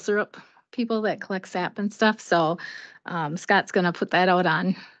maple syrup people that collect sap and stuff. So Scott's gonna put that out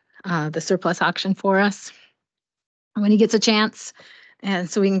on the surplus auction for us when he gets a chance. And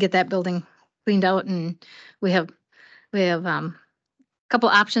so we can get that building cleaned out, and we have a couple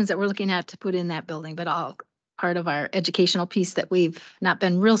options that we're looking at to put in that building, but all part of our educational piece that we've not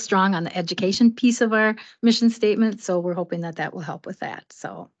been real strong on the education piece of our mission statement. So we're hoping that that will help with that.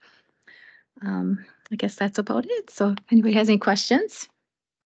 So I guess that's about it. So if anybody has any questions?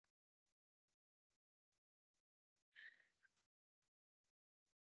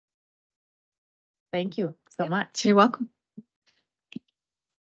 Thank you so much. You're welcome.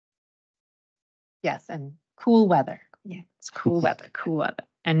 Yes, and cool weather. Yeah. It's cool weather, cool weather.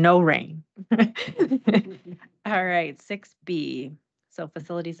 and no rain. All right, 6B, so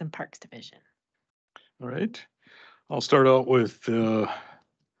Facilities and Parks Division. All right. I'll start out with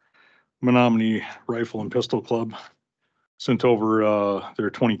Menominee Rifle and Pistol Club. Sent over their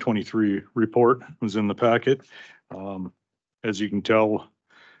 2023 report, was in the packet. As you can tell,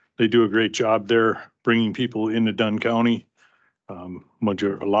 they do a great job there bringing people into Dunn County. A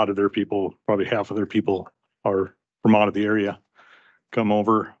lot of their people, probably half of their people are from out of the area, come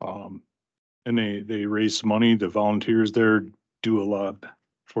over. And they raise some money. The volunteers there do a lot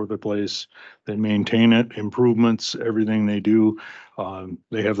for the place. They maintain it, improvements, everything they do.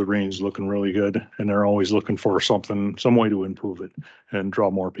 They have the range looking really good, and they're always looking for something, some way to improve it and draw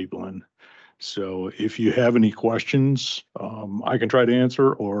more people in. So if you have any questions, I can try to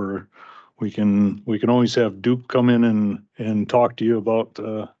answer, or we can always have Duke come in and talk to you about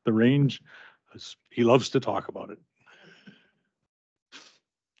the range. He loves to talk about it.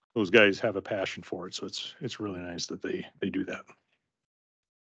 Those guys have a passion for it, so it's really nice that they do that.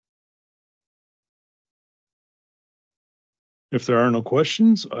 If there are no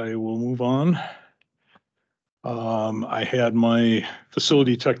questions, I will move on. I had my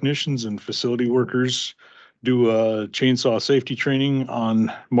facility technicians and facility workers do a chainsaw safety training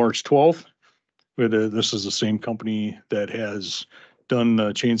on March 12th. This is the same company that has done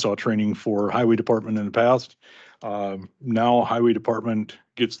chainsaw training for Highway Department in the past. Now Highway Department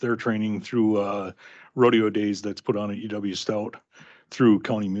gets their training through rodeo days that's put on at UW Stout through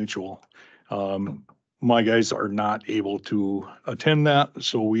County Mutual. My guys are not able to attend that,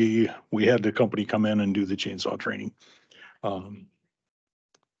 so we had the company come in and do the chainsaw training.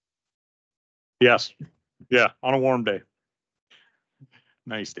 Yes, yeah, on a warm day.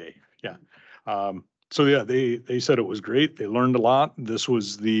 Nice day, yeah. So yeah, they said it was great. They learned a lot. This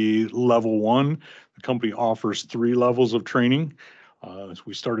was the level 1. The company offers 3 levels of training. So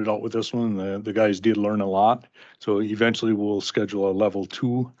we started out with this one. The guys did learn a lot. So eventually we'll schedule a level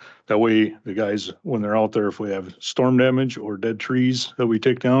 2. That way the guys, when they're out there, if we have storm damage or dead trees that we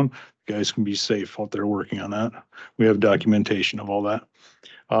take down, the guys can be safe out there working on that. We have documentation of all that.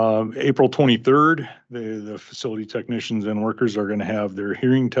 April 23rd, the facility technicians and workers are going to have their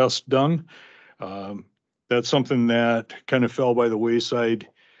hearing test done. That's something that kind of fell by the wayside,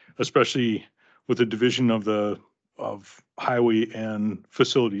 especially with the division of highway and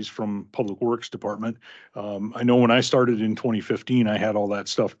facilities from Public Works Department. I know when I started in 2015, I had all that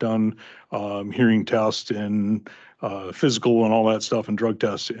stuff done, hearing test and physical and all that stuff and drug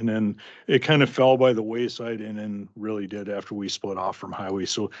tests. And then it kind of fell by the wayside and then really did after we split off from highway.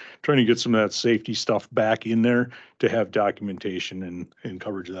 So trying to get some of that safety stuff back in there to have documentation and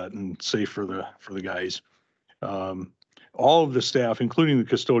coverage of that and safe for the guys. All of the staff, including the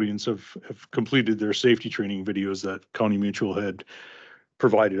custodians, have completed their safety training videos that County Mutual had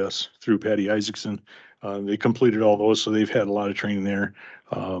provided us through Patty Isaacson. They completed all those, so they've had a lot of training there.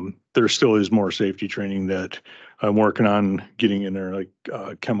 There still is more safety training that I'm working on getting in there,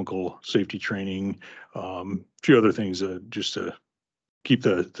 like chemical safety training, a few other things just to keep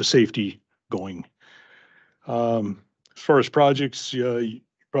the safety going. As far as projects, you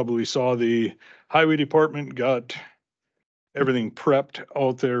probably saw the Highway Department got everything prepped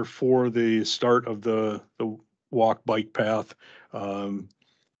out there for the start of the walk bike path.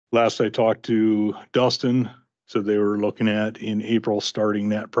 Last I talked to Dustin, so they were looking at in April starting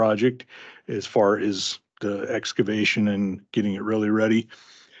that project as far as the excavation and getting it really ready.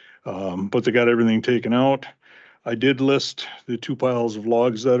 But they got everything taken out. I did list the 2 piles of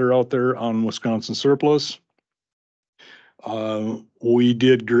logs that are out there on Wisconsin surplus. We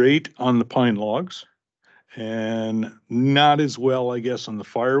did great on the pine logs and not as well, I guess, on the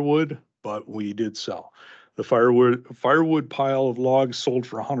firewood, but we did sell. The firewood pile of logs sold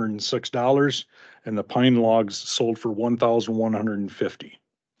for $106 and the pine logs sold for $1,150.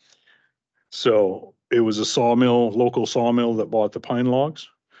 So it was a local sawmill that bought the pine logs.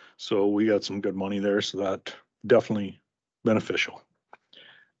 So we got some good money there. So that definitely beneficial.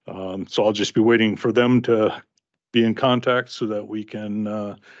 So I'll just be waiting for them to be in contact so that we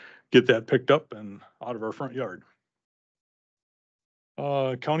can get that picked up and out of our front yard.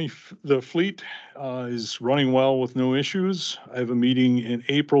 The fleet is running well with no issues. I have a meeting in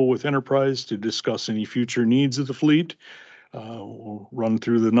April with Enterprise to discuss any future needs of the fleet. We'll run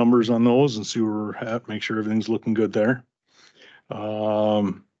through the numbers on those and see where we're at, make sure everything's looking good there.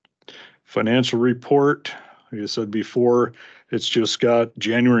 Financial report, like I said before, it's just got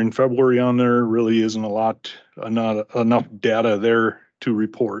January and February on there. Really isn't not enough data there to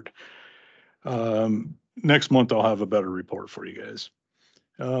report. Next month I'll have a better report for you guys.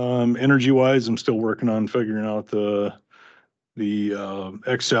 Energy wise, I'm still working on figuring out the the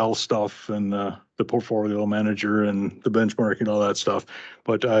Excel stuff and the portfolio manager and the benchmarking, all that stuff.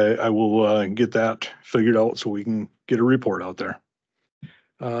 But I will get that figured out so we can get a report out there.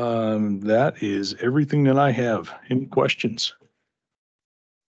 That is everything that I have. Any questions?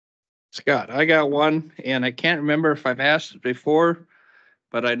 Scott, I got one, and I can't remember if I've asked it before,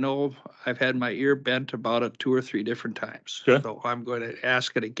 but I know I've had my ear bent about it 2 or 3 different times. Okay. So I'm going to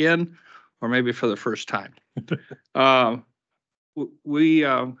ask it again, or maybe for the first time. Uh, We,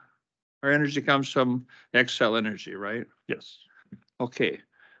 our energy comes from Xcel Energy, right? Yes. Okay.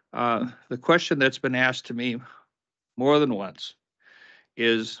 The question that's been asked to me more than once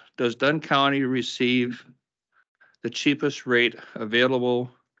is, does Dunn County receive the cheapest rate available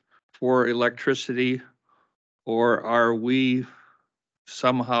for electricity, or are we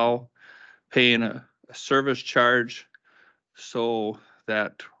somehow paying a service charge so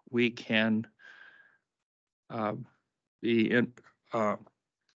that we can be in,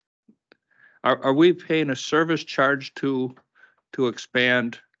 are we paying a service charge to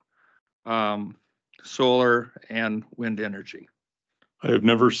expand solar and wind energy? I have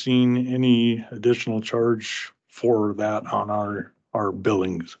never seen any additional charge for that on our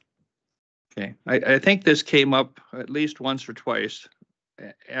billings. Okay, I think this came up at least once or twice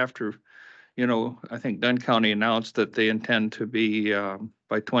after, I think Dunn County announced that they intend to be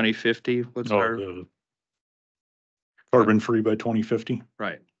by 2050. What's our, The carbon free by 2050.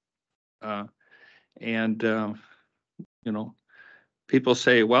 right? And people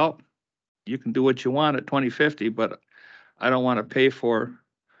say, well, you can do what you want at 2050, but I don't want to pay for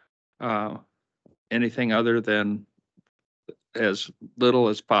anything other than as little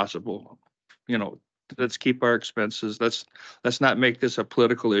as possible. Let's keep our expenses. Let's not make this a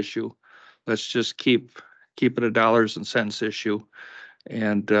political issue. Let's just keep it a dollars and cents issue.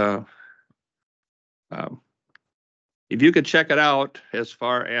 And if you could check it out as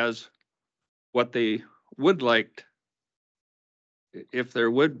far as what they would like, if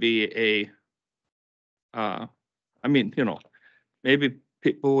there would be a, maybe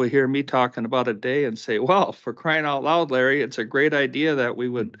people will hear me talking about a day and say, well, for crying out loud, Larry, it's a great idea that we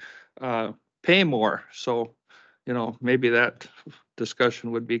would pay more. So, maybe that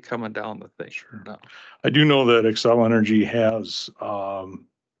discussion would be coming down the thing. Sure. No. I do know that Xcel Energy has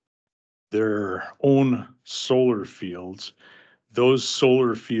their own solar fields. Those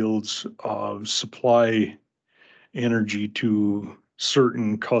solar fields supply energy to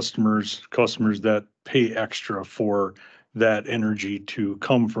certain customers that pay extra for that energy to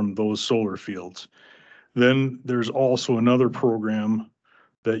come from those solar fields. Then there's also another program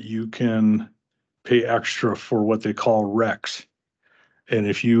that you can pay extra for, what they call RECs. And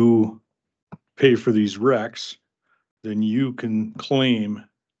if you pay for these RECs, then you can claim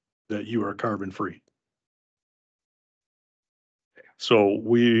that you are carbon free. So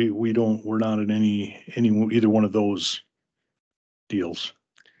we're not in any either one of those deals.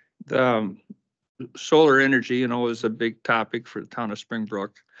 The solar energy, is a big topic for the town of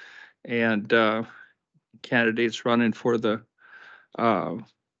Springbrook, and candidates running for the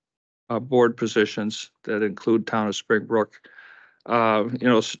board positions that include town of Springbrook,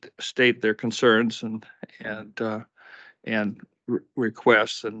 state their concerns and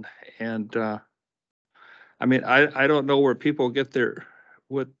requests and I don't know where people get their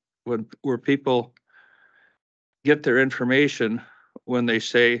where people get their information when they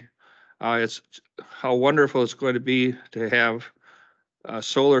say it's how wonderful it's going to be to have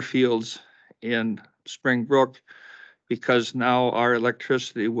solar fields in Springbrook because now our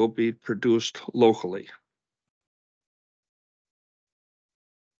electricity will be produced locally.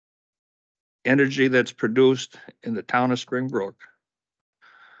 Energy that's produced in the town of Springbrook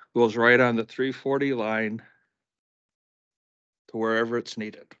goes right on the 340 line to wherever it's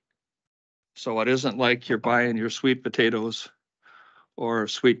needed. So it isn't like you're buying your sweet potatoes or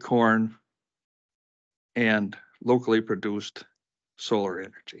sweet corn and locally produced solar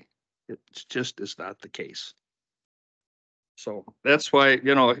energy. It just is not the case. So that's why,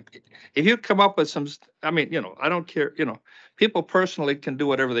 if you come up with some, I don't care, people personally can do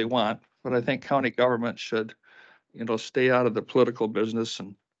whatever they want, but I think county government should, stay out of the political business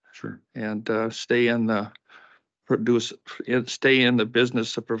and Sure. And stay in the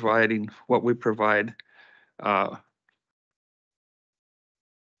business of providing what we provide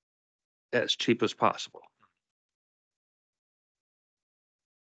as cheap as possible.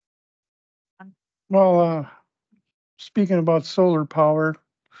 Well, speaking about solar power,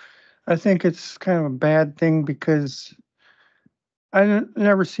 I think it's kind of a bad thing because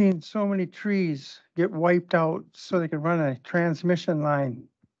never seen so many trees get wiped out so they could run a transmission line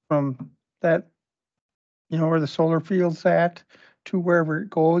from that you know, where the solar field's at to wherever it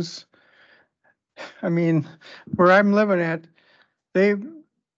goes. I mean, where I'm living at, they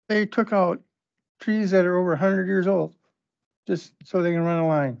took out trees that are over 100 years old, just so they can run a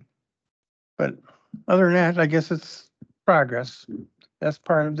line. But other than that, I guess it's progress. That's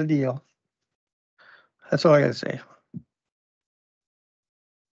part of the deal. That's all I gotta say.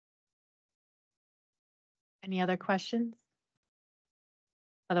 Any other questions?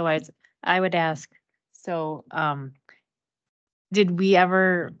 Otherwise, I would ask, so, did we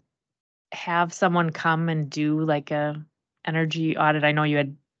ever have someone come and do like a energy audit? I know you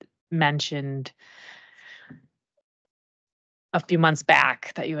had mentioned a few months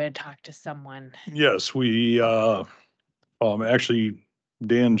back that you had talked to someone. Yes, we, actually,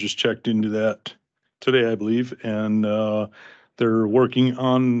 Dan just checked into that today, I believe, and, they're working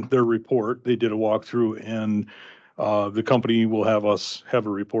on their report. They did a walkthrough and, the company will have a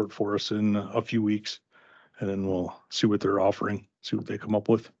report for us in a few weeks. And then we'll see what they're offering, see what they come up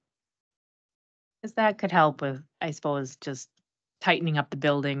with. Because that could help with, I suppose, just tightening up the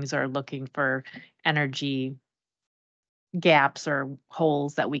buildings or looking for energy gaps or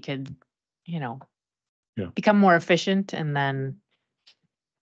holes that we could, you know, Yeah. become more efficient and then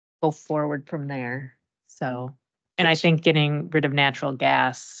go forward from there. So, and I think getting rid of natural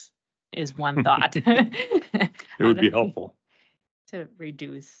gas is one thought. It would be helpful. To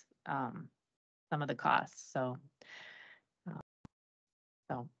reduce some of the costs. So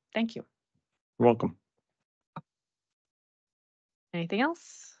thank you. You're welcome. Anything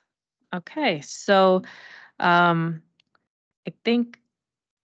else? Okay, so I think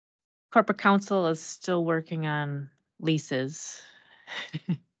corporate counsel is still working on leases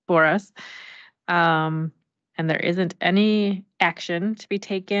for us. And there isn't any action to be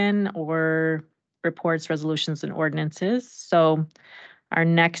taken or reports, resolutions, and ordinances. So our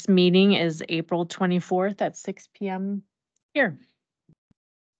next meeting is April 24th at 6 p.m. here.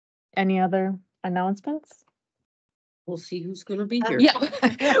 Any other announcements? We'll see who's gonna be here.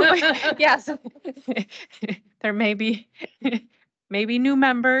 Yeah. Yes. There may be, maybe new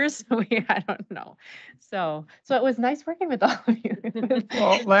members. I don't know. So it was nice working with all of you.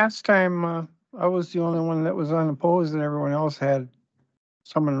 Well, last time, I was the only one that was unopposed and everyone else had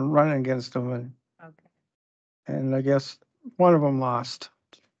someone running against them Okay. and I guess one of them lost.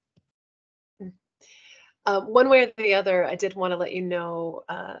 One way or the other, I did want to let you know,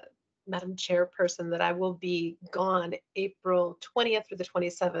 Madam Chairperson, that I will be gone April 20th through the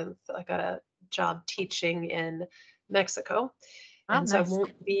 27th. I got a job teaching in Mexico. Oh, And so I nice.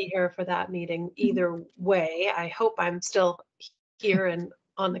 won't be here for that meeting either way. I hope I'm still here and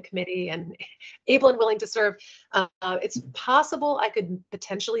on the committee and able and willing to serve. It's possible I could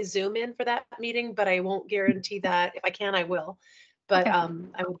potentially Zoom in for that meeting, but I won't guarantee that. If I can, I will. But Okay.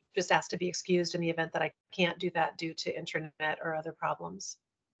 I would just ask to be excused in the event that I can't do that due to internet or other problems.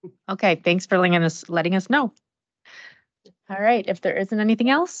 Okay, thanks for letting us know. All right, if there isn't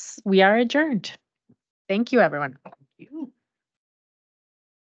anything else, we are adjourned. Thank you, everyone.